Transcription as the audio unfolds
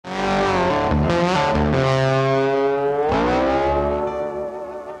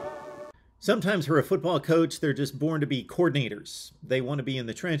Sometimes for a football coach, they're just born to be coordinators. They want to be in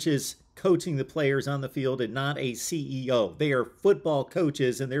the trenches, coaching the players on the field and not a CEO. They are football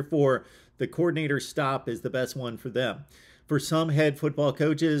coaches, and therefore the coordinator stop is the best one for them. For some head football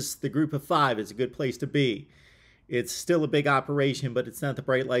coaches, the group of five is a good place to be. It's still a big operation, but it's not the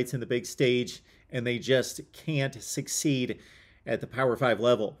bright lights and the big stage, and they just can't succeed at the Power 5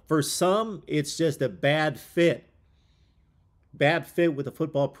 level. For some, it's just a bad fit. Bad fit with the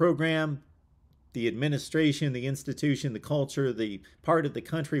football program, the administration, the institution, the culture, the part of the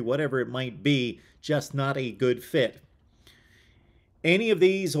country, whatever it might be, just not a good fit. Any of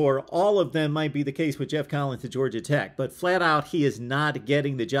these or all of them might be the case with Geoff Collins at Georgia Tech, but flat out, he is not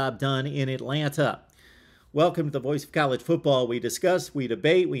getting the job done in Atlanta. Welcome to the Voice of College Football. We discuss, we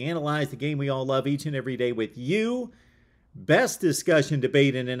debate, we analyze the game we all love each and every day with you. Best discussion,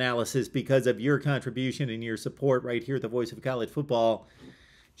 debate, and analysis because of your contribution and your support right here at the Voice of College Football.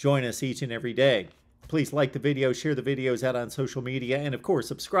 Join us each and every day. Please like the video, share the videos out on social media, and of course,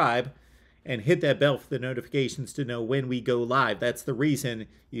 subscribe and hit that bell for the notifications to know when we go live. That's the reason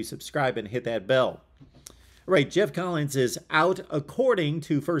you subscribe and hit that bell. All right, Geoff Collins is out according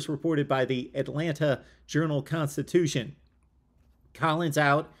to first reported by the Atlanta Journal-Constitution. Collins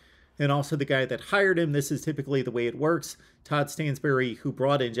out, and also the guy that hired him. This is typically the way it works. Todd Stansbury, who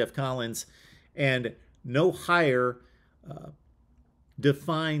brought in Geoff Collins, and no hire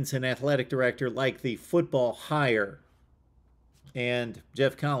defines an athletic director like the football hire. And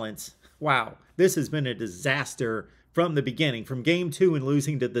Geoff Collins, wow, this has been a disaster from the beginning, from game 2 and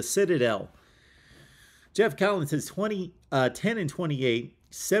losing to the Citadel. Geoff Collins is 10-28,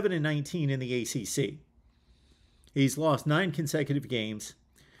 7-19 in the ACC. He's lost 9 consecutive games.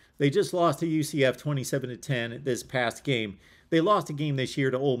 They just lost to UCF 27-10 this past game. They lost a game this year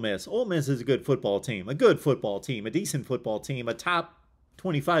to Ole Miss. Ole Miss is a good football team, a decent football team, a top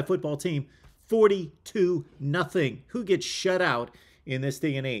 25 football team, 42-0. Who gets shut out in this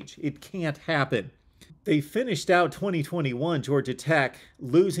day and age? It can't happen. They finished out 2021, Georgia Tech,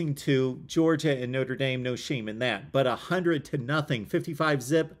 losing to Georgia and Notre Dame. No shame in that. But 100-0,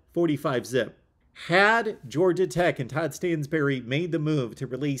 55-zip, 45-zip. Had Georgia Tech and Todd Stansbury made the move to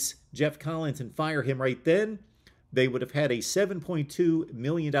release Geoff Collins and fire him right then, they would have had a $7.2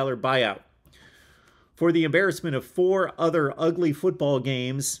 million buyout. For the embarrassment of 4 other ugly football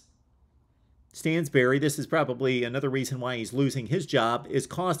games, Stansbury, this is probably another reason why he's losing his job, is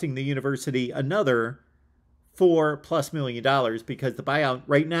costing the university another $4+ million because the buyout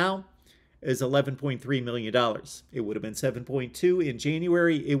right now is $11.3 million. It would have been 7.2 in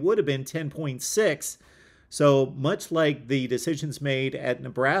January. It would have been 10.6. So much like the decisions made at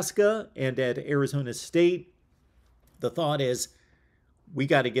Nebraska and at Arizona State, the thought is we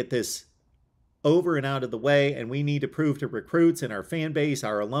got to get this over and out of the way, and we need to prove to recruits and our fan base,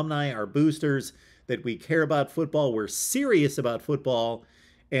 our alumni, our boosters, that we care about football. We're serious about football,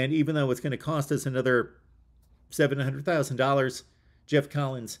 and even though it's going to cost us another $700,000, Geoff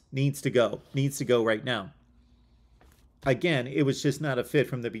Collins needs to go right now. Again, it was just not a fit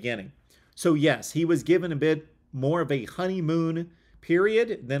from the beginning. So yes, he was given a bit more of a honeymoon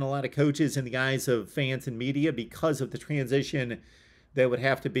period than a lot of coaches in the eyes of fans and media because of the transition that would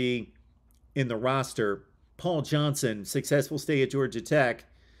have to be in the roster. Paul Johnson, successful stay at Georgia Tech,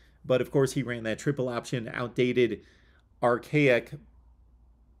 but of course he ran that triple option, outdated, archaic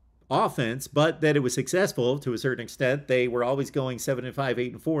offense, but that it was successful to a certain extent. They were always going 7-5,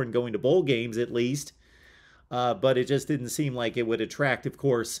 8-4, and going to bowl games at least, but it just didn't seem like it would attract, of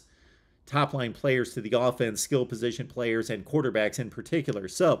course, top-line players to the offense, skill position players, and quarterbacks in particular.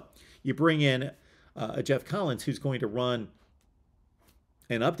 So you bring in a Geoff Collins who's going to run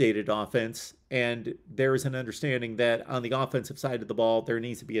an updated offense, and there is an understanding that on the offensive side of the ball, there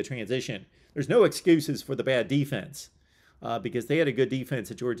needs to be a transition. There's no excuses for the bad defense because they had a good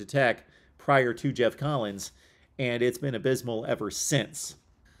defense at Georgia Tech prior to Geoff Collins, and it's been abysmal ever since.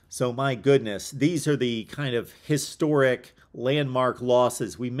 So my goodness, these are the kind of historic landmark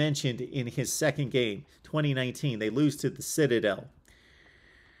losses we mentioned in his second game, 2019. They lose to the Citadel.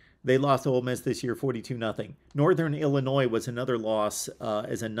 They lost to Ole Miss this year, 42-0. Northern Illinois was another loss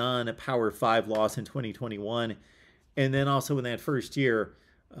as a non-Power 5 loss in 2021. And then also in that first year,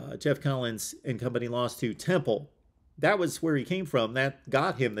 Geoff Collins and company lost to Temple. That was where he came from. That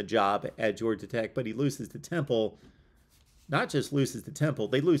got him the job at Georgia Tech, but he loses to Temple. Not just loses to Temple,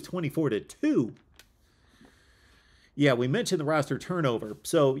 they lose 24-2. Yeah, we mentioned the roster turnover.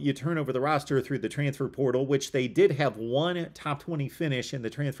 So you turn over the roster through the transfer portal, which they did have one top 20 finish in the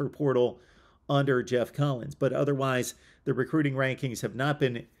transfer portal under Geoff Collins. But otherwise, the recruiting rankings have not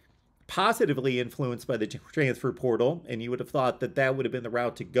been positively influenced by the transfer portal, and you would have thought that that would have been the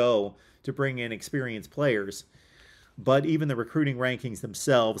route to go to bring in experienced players. But even the recruiting rankings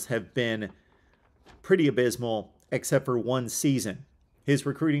themselves have been pretty abysmal, except for one season. His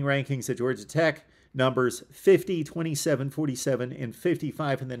recruiting rankings at Georgia Tech numbers 50, 27, 47, and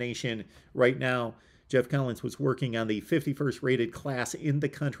 55 in the nation. Right now, Geoff Collins was working on the 51st rated class in the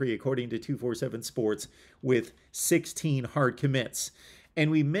country, according to 247 Sports, with 16 hard commits. And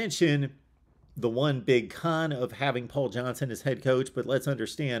we mentioned the one big con of having Paul Johnson as head coach, but let's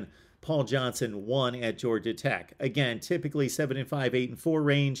understand Paul Johnson won at Georgia Tech. Again, typically 7-5, 8-4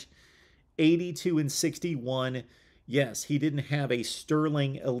 range, 82-61. Yes, he didn't have a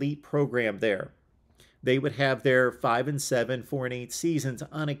sterling elite program there. They would have their 5-7, 4-8 seasons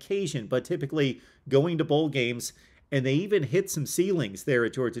on occasion, but typically going to bowl games, and they even hit some ceilings there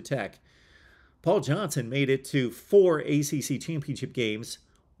at Georgia Tech. Paul Johnson made it to 4 ACC championship games,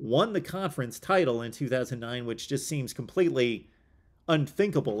 won the conference title in 2009, which just seems completely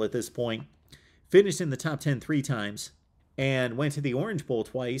unthinkable at this point, finished in the top 10 3 times, and went to the Orange Bowl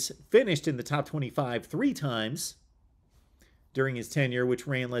twice, finished in the top 25 3 times during his tenure, which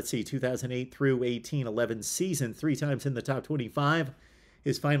ran, 2008 through 18, 11 season, 3 times in the top 25.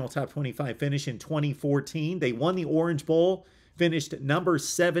 His final top 25 finish in 2014. They won the Orange Bowl, finished number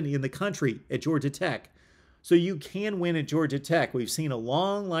 7 in the country at Georgia Tech. So you can win at Georgia Tech. We've seen a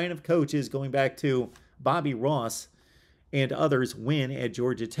long line of coaches going back to Bobby Ross and others win at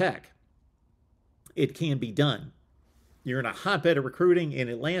Georgia Tech. It can be done. You're in a hotbed of recruiting in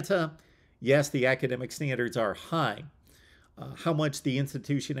Atlanta. Yes, the academic standards are high. How much the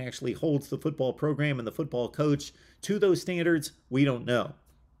institution actually holds the football program and the football coach to those standards, we don't know.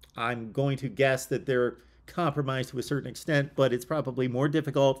 I'm going to guess that they're compromised to a certain extent, but it's probably more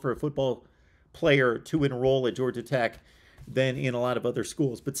difficult for a football player to enroll at Georgia Tech than in a lot of other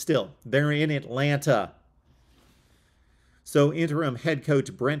schools. But still, they're in Atlanta. So interim head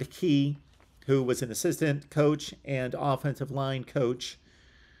coach Brent Key, who was an assistant coach and offensive line coach,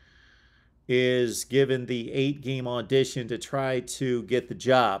 is given the 8-game audition to try to get the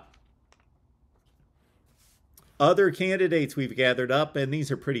job. Other candidates we've gathered up, and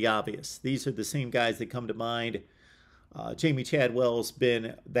these are pretty obvious. These are the same guys that come to mind. Jamie Chadwell's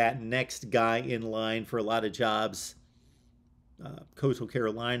been that next guy in line for a lot of jobs. Coastal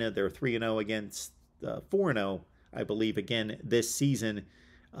Carolina, they're 3-0 against 4-0, I believe, again this season.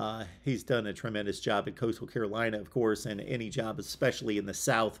 He's done a tremendous job at Coastal Carolina, of course, and any job, especially in the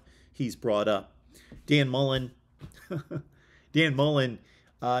South, he's brought up. Dan Mullen. Dan Mullen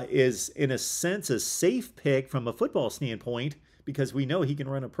is, in a sense, a safe pick from a football standpoint because we know he can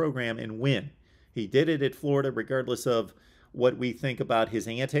run a program and win. He did it at Florida, regardless of what we think about his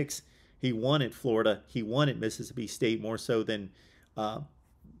antics. He won at Florida. He won at Mississippi State more so than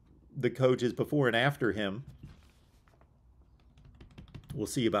the coaches before and after him. We'll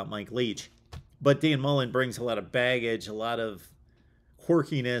see about Mike Leach. But Dan Mullen brings a lot of baggage, a lot of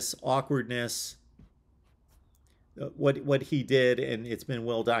quirkiness, awkwardness. What he did, and it's been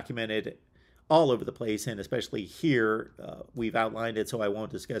well documented all over the place, and especially here, we've outlined it, so I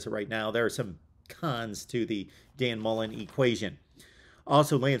won't discuss it right now. There are some cons to the Dan Mullen equation.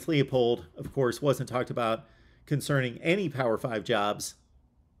 Also, Lance Leopold, of course, wasn't talked about concerning any Power 5 jobs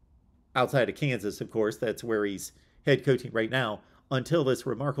outside of Kansas, of course. That's where he's head coaching right now, until this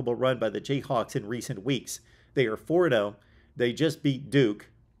remarkable run by the Jayhawks in recent weeks. They are 4-0. They just beat Duke,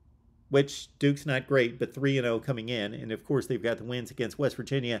 which Duke's not great, but 3-0 coming in. And, of course, they've got the wins against West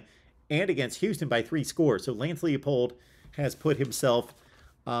Virginia and against Houston by 3 scores. So Lance Leopold has put himself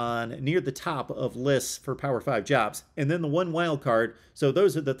on near the top of lists for Power 5 jobs. And then the one wild card. So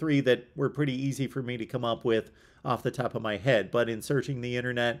those are the 3 that were pretty easy for me to come up with off the top of my head. But in searching the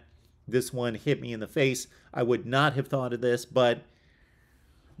internet, this one hit me in the face. I would not have thought of this, but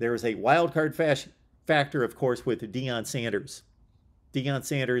there is a wild card factor, of course, with Deion Sanders. Deion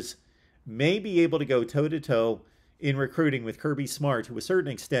Sanders may be able to go toe-to-toe in recruiting with Kirby Smart to a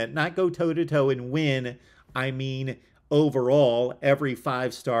certain extent. Not go toe-to-toe and win. I mean, overall, every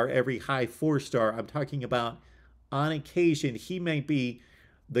 5-star, every high 4-star. I'm talking about, on occasion, he may be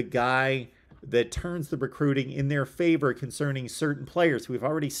the guy that turns the recruiting in their favor concerning certain players. We've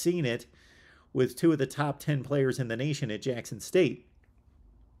already seen it with 2 of the top 10 players in the nation at Jackson State.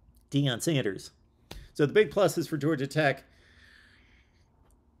 Deion Sanders. So the big pluses for Georgia Tech,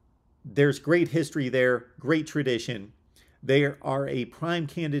 there's great history there, great tradition. They are a prime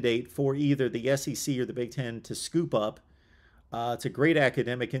candidate for either the SEC or the Big Ten to scoop up. It's a great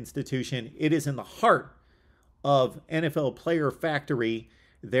academic institution. It is in the heart of NFL player factory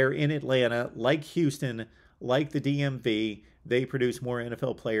there in Atlanta, like Houston, like the DMV. they produce more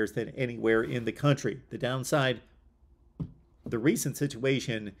NFL players than anywhere in the country. The downside, the recent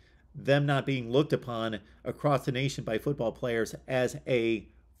situation, them not being looked upon across the nation by football players as a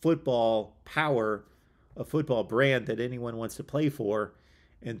football power, a football brand that anyone wants to play for,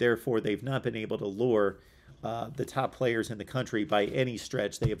 and therefore they've not been able to lure the top players in the country by any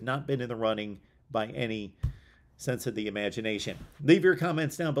stretch. They have not been in the running by any sense of the imagination. Leave your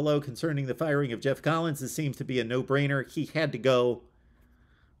comments down below concerning the firing of Geoff Collins. This seems to be a no-brainer. He had to go.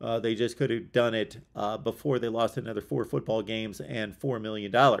 They just could have done it before they lost another 4 football games and $4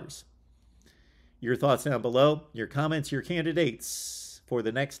 million. Your thoughts down below. Your comments, your candidates for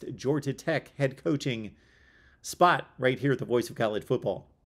the next Georgia Tech head coaching spot right here at the Voice of College Football.